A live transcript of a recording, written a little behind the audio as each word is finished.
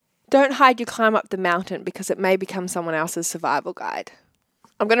Don't hide your climb up the mountain because it may become someone else's survival guide.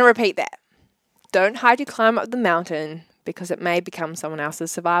 I'm going to repeat that. Don't hide your climb up the mountain because it may become someone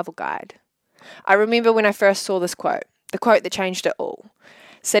else's survival guide. I remember when I first saw this quote, the quote that changed it all.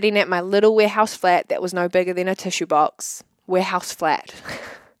 Sitting at my little warehouse flat that was no bigger than a tissue box. Warehouse flat.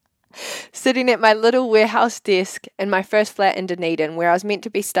 Sitting at my little warehouse desk in my first flat in Dunedin, where I was meant to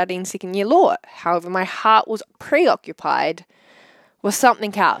be studying second year law. However, my heart was preoccupied with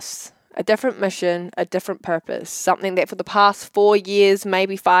something else. A different mission, a different purpose. Something that for the past 4 years,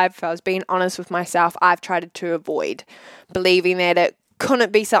 maybe 5, if I was being honest with myself, I've tried to avoid. Believing that it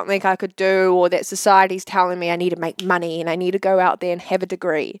couldn't be something I could do, or that society's telling me I need to make money and I need to go out there and have a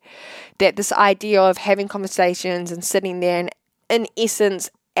degree. That this idea of having conversations and sitting there and, in essence,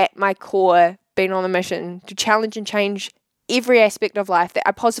 at my core, being on a mission to challenge and change every aspect of life that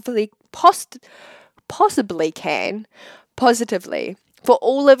I possibly can, positively, for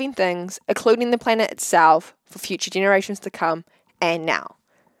all living things, including the planet itself, for future generations to come, and now.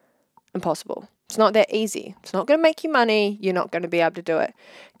 Impossible. It's not that easy. It's not going to make you money. You're not going to be able to do it.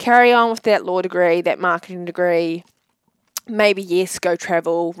 Carry on with that law degree, that marketing degree. Maybe, yes, go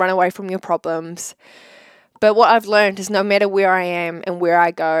travel, run away from your problems. But what I've learned is no matter where I am and where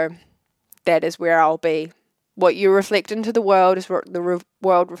I go, that is where I'll be. What you reflect into the world is what the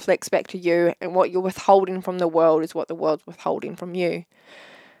world reflects back to you, and what you're withholding from the world is what the world's withholding from you.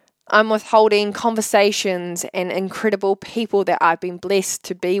 I'm withholding conversations and incredible people that I've been blessed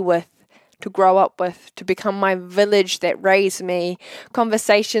to be with, to grow up with, to become my village that raised me,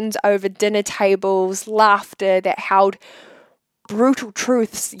 conversations over dinner tables, laughter that held brutal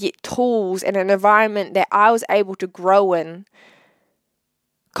truths yet tools, and an environment that I was able to grow in.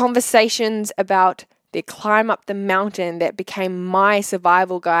 Conversations about the climb up the mountain that became my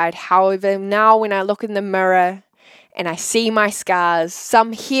survival guide. However, now when I look in the mirror and I see my scars,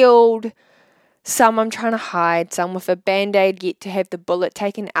 some healed, some I'm trying to hide, some with a band-aid yet to have the bullet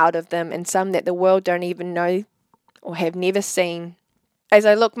taken out of them, and some that the world don't even know or have never seen. As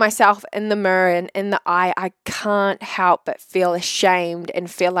I look myself in the mirror and in the eye, I can't help but feel ashamed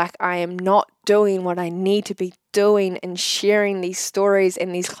and feel like I am not doing what I need to be doing and sharing these stories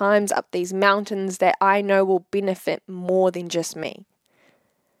and these climbs up these mountains that I know will benefit more than just me.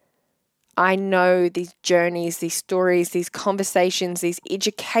 I know these journeys, these stories, these conversations, these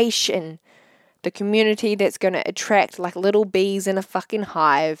education, the community that's going to attract like little bees in a fucking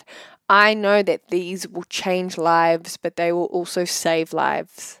hive. I know that these will change lives, but they will also save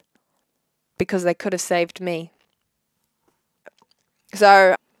lives because they could have saved me.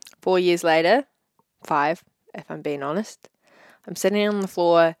 So 4 years later, 5, if I'm being honest, I'm sitting on the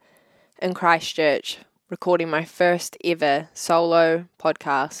floor in Christchurch recording my first ever solo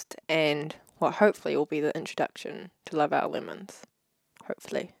podcast and what hopefully will be the introduction to Love Our Lemons.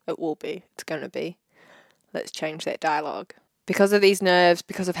 Hopefully it will be. It's going to be. Let's change that dialogue. Because of these nerves,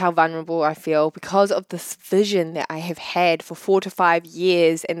 because of how vulnerable I feel, because of this vision that I have had for 4 to 5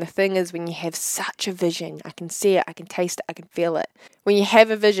 years. And the thing is, when you have such a vision, I can see it, I can taste it, I can feel it. When you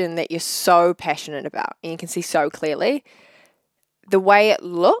have a vision that you're so passionate about and you can see so clearly, the way it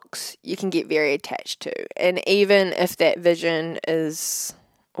looks, you can get very attached to. And even if that vision is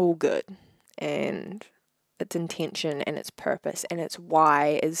all good and its intention and its purpose and its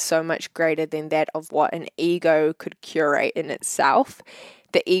why is so much greater than that of what an ego could curate in itself,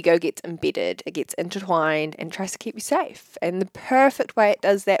 the ego gets embedded, it gets intertwined and tries to keep you safe. And the perfect way it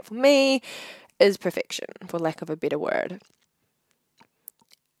does that for me is perfection, for lack of a better word.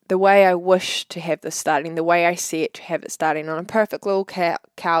 The way I wish to have this starting, the way I see it to have it starting on a perfect little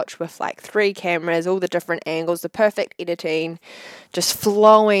couch with like 3 cameras, all the different angles, the perfect editing, just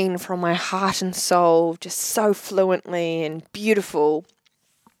flowing from my heart and soul, just so fluently and beautiful.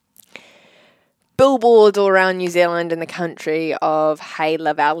 Billboards all around New Zealand and the country of, hey,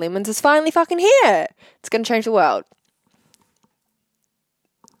 Love Our Lemons is finally fucking here. It's going to change the world.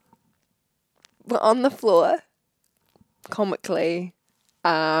 We're on the floor, comically.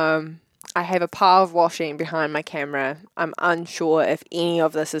 I have a pile of washing behind my camera. I'm unsure if any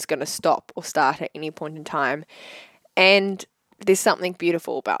of this is going to stop or start at any point in time. And there's something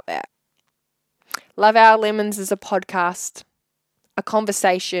beautiful about that. Love Our Lemons is a podcast, a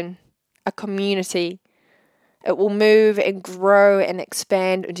conversation, a community. It will move and grow and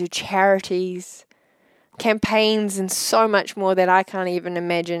expand into charities, campaigns, and so much more that I can't even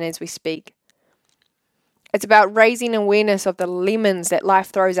imagine as we speak. It's about raising awareness of the lemons that life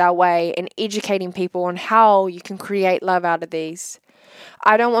throws our way and educating people on how you can create love out of these.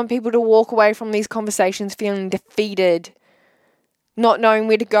 I don't want people to walk away from these conversations feeling defeated, not knowing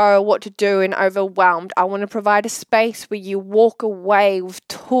where to go or what to do and overwhelmed. I want to provide a space where you walk away with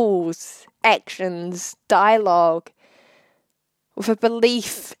tools, actions, dialogue, with a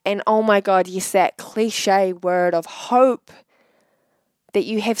belief and, oh my God, yes, that cliche word of hope, that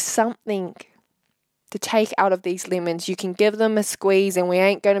you have something to take out of these lemons. You can give them a squeeze and we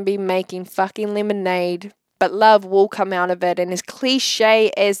ain't going to be making fucking lemonade, but love will come out of it. And as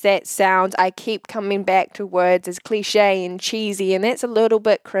cliche as that sounds, I keep coming back to words as cliche and cheesy, and that's a little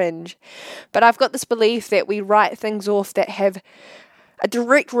bit cringe. But I've got this belief that we write things off that have a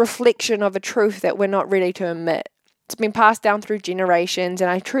direct reflection of a truth that we're not ready to admit. It's been passed down through generations, and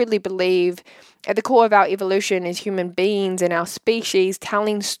I truly believe at the core of our evolution as human beings and our species,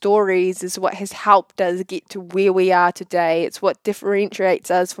 telling stories is what has helped us get to where we are today. It's what differentiates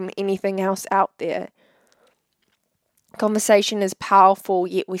us from anything else out there. Conversation is powerful,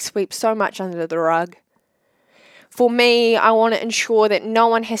 yet we sweep so much under the rug. For me, I want to ensure that no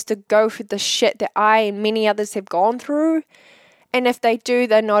one has to go through the shit that I and many others have gone through, and if they do,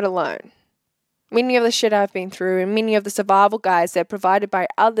 they're not alone. Many of the shit I've been through and many of the survival guides that are provided by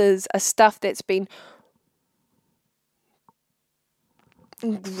others are stuff that's been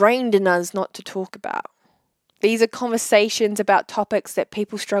ingrained in us not to talk about. These are conversations about topics that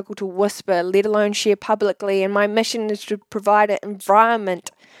people struggle to whisper, let alone share publicly, and my mission is to provide an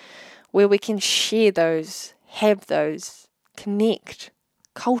environment where we can share those, have those, connect,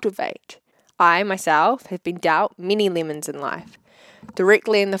 cultivate. I, myself, have been dealt many lemons in life.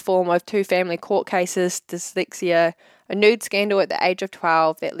 Directly in the form of 2 family court cases, dyslexia, a nude scandal at the age of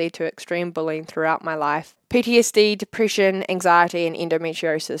 12 that led to extreme bullying throughout my life, PTSD, depression, anxiety, and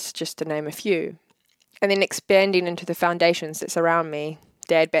endometriosis, just to name a few. And then expanding into the foundations that surround me,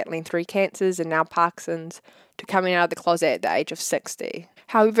 Dad battling 3 cancers and now Parkinson's, to coming out of the closet at the age of 60.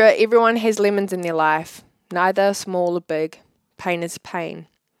 However, everyone has lemons in their life, neither small or big. Pain is pain,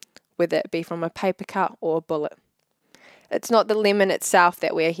 whether it be from a paper cut or a bullet. It's not the lemon itself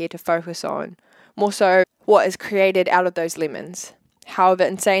that we're here to focus on, more so what is created out of those lemons. However,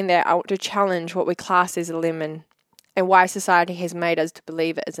 in saying that, I want to challenge what we class as a lemon and why society has made us to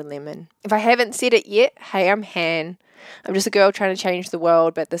believe it is a lemon. If I haven't said it yet, hey, I'm Han. I'm just a girl trying to change the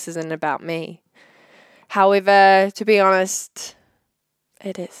world, but this isn't about me. However, to be honest,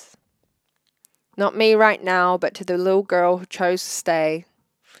 it is. Not me right now, but to the little girl who chose to stay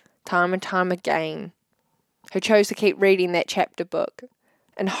time and time again, who chose to keep reading that chapter book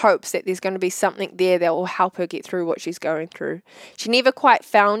in hopes that there's going to be something there that will help her get through what she's going through. She never quite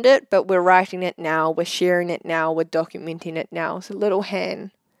found it, but we're writing it now, we're sharing it now, we're documenting it now. So little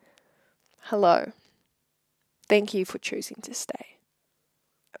Han, hello. Thank you for choosing to stay.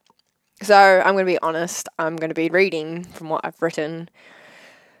 So I'm going to be honest, I'm going to be reading from what I've written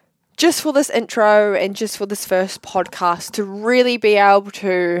just for this intro and just for this first podcast to really be able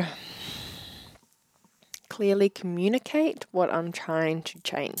to clearly communicate what I'm trying to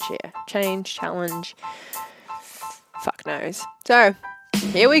change here. Change, challenge, fuck knows. So,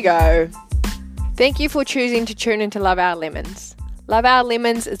 here we go. Thank you for choosing to tune into Love Our Lemons. Love Our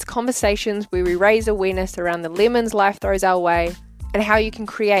Lemons is conversations where we raise awareness around the lemons life throws our way and how you can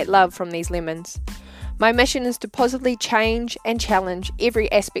create love from these lemons. My mission is to positively change and challenge every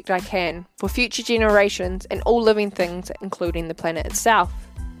aspect I can for future generations and all living things, including the planet itself.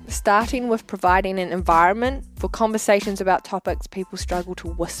 Starting with providing an environment for conversations about topics people struggle to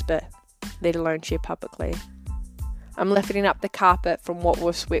whisper, let alone share publicly. I'm lifting up the carpet from what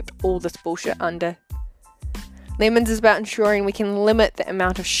we've swept all this bullshit under. Lemons is about ensuring we can limit the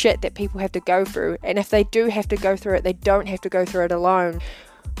amount of shit that people have to go through, and if they do have to go through it, they don't have to go through it alone.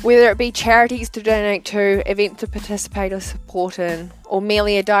 Whether it be charities to donate to, events to participate or support in, or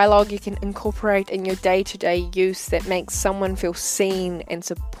merely a dialogue you can incorporate in your day-to-day use that makes someone feel seen and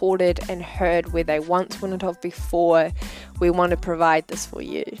supported and heard where they once wouldn't have before, we want to provide this for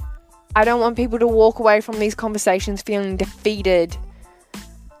you. I don't want people to walk away from these conversations feeling defeated,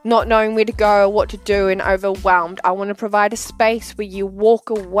 not knowing where to go or what to do and overwhelmed. I want to provide a space where you walk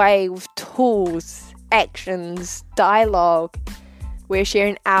away with tools, actions, dialogue. We're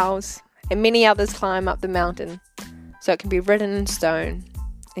sharing ours, and many others climb up the mountain, so it can be written in stone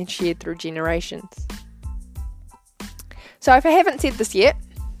and shared through generations. So if I haven't said this yet,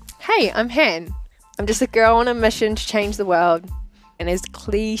 hey, I'm Han. I'm just a girl on a mission to change the world, and as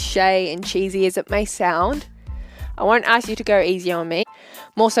cliche and cheesy as it may sound, I won't ask you to go easy on me,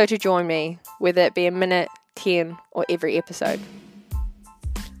 more so to join me, whether it be a minute, 10, or every episode.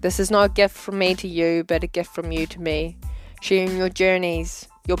 This is not a gift from me to you, but a gift from you to me. Sharing your journeys,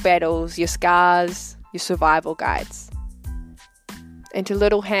 your battles, your scars, your survival guides. And to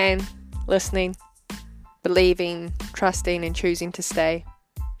little Han listening, believing, trusting, and choosing to stay.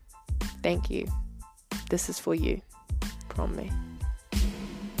 Thank you. This is for you from me.